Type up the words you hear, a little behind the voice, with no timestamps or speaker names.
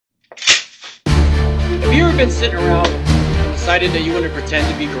Have you ever been sitting around and decided that you want to pretend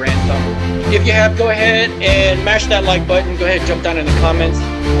to be Grantham? If you have, go ahead and mash that like button. Go ahead and jump down in the comments.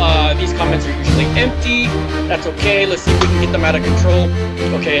 These comments are usually empty. That's okay. Let's see if we can get them out of control.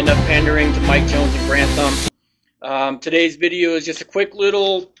 Okay, enough pandering to Mike Jones and Grantham. Today's video is just a quick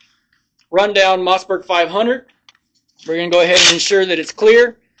little rundown Mossberg 500. We're going to go ahead and ensure that it's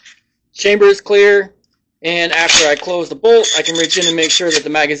clear. Chamber is clear. And after I close the bolt, I can reach in and make sure that the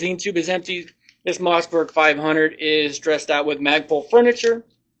magazine tube is empty. This Mossberg 500 is dressed out with Magpul furniture,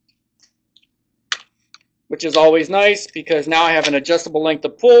 which is always nice because now I have an adjustable length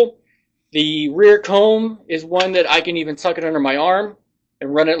of pull. The rear comb is one that I can even tuck it under my arm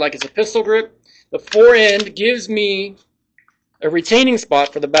and run it like it's a pistol grip. The fore end gives me a retaining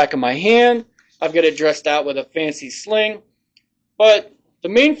spot for the back of my hand. I've got it dressed out with a fancy sling. But the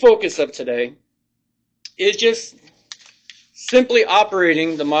main focus of today is just simply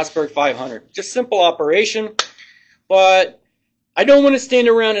operating the Mossberg 500. Just simple operation, but I don't want to stand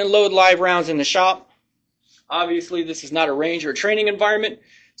around and load live rounds in the shop. Obviously, this is not a range or a training environment,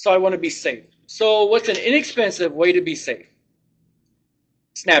 so I want to be safe. So what's an inexpensive way to be safe?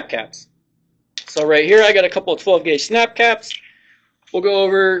 Snap caps. So right here, I got a couple of 12 gauge snap caps. We'll go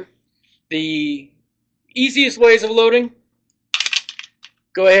over the easiest ways of loading.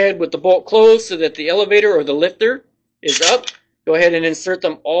 Go ahead with the bolt closed so that the elevator or the lifter is up. Go ahead and insert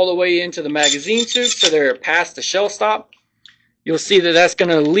them all the way into the magazine tube so they're past the shell stop. You'll see that that's going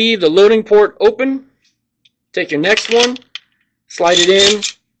to leave the loading port open. Take your next one, slide it in,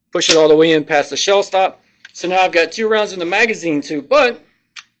 push it all the way in past the shell stop. So now I've got 2 rounds in the magazine tube, but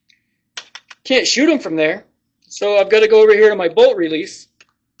can't shoot them from there. So I've got to go over here to my bolt release,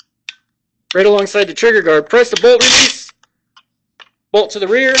 right alongside the trigger guard. Press the bolt release. Bolt to the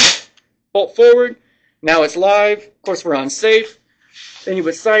rear, bolt forward. Now it's live. Of course, we're on safe. Then you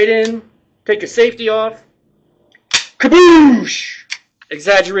would sight in, take your safety off. Kaboosh!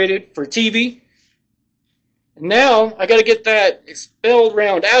 Exaggerated for TV. And now I got to get that expelled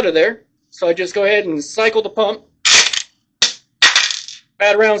round out of there. So I just go ahead and cycle the pump.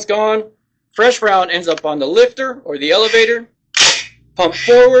 Bad round's gone. Fresh round ends up on the lifter or the elevator. Pump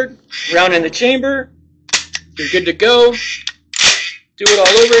forward, round in the chamber. You're good to go. Do it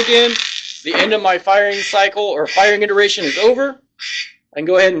all over again. The end of my firing cycle or firing iteration is over. I can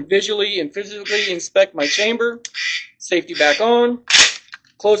go ahead and visually and physically inspect my chamber. Safety back on.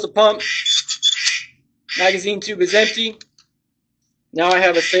 Close the pump. Magazine tube is empty. Now I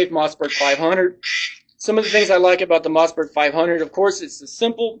have a safe Mossberg 500. Some of the things I like about the Mossberg 500, of course, it's a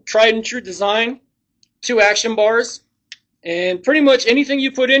simple, tried and true design. 2 action bars. And pretty much anything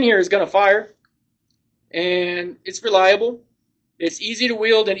you put in here is going to fire. And it's reliable. It's easy to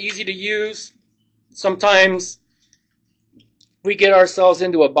wield and easy to use. Sometimes we get ourselves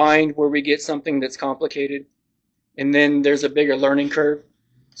into a bind where we get something that's complicated, and then there's a bigger learning curve.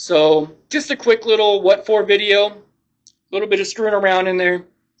 So just a quick little what for video, a little bit of screwing around in there,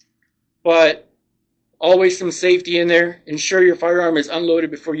 but always some safety in there. Ensure your firearm is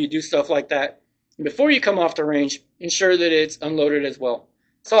unloaded before you do stuff like that. And before you come off the range, ensure that it's unloaded as well.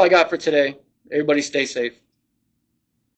 That's all I got for today. Everybody stay safe.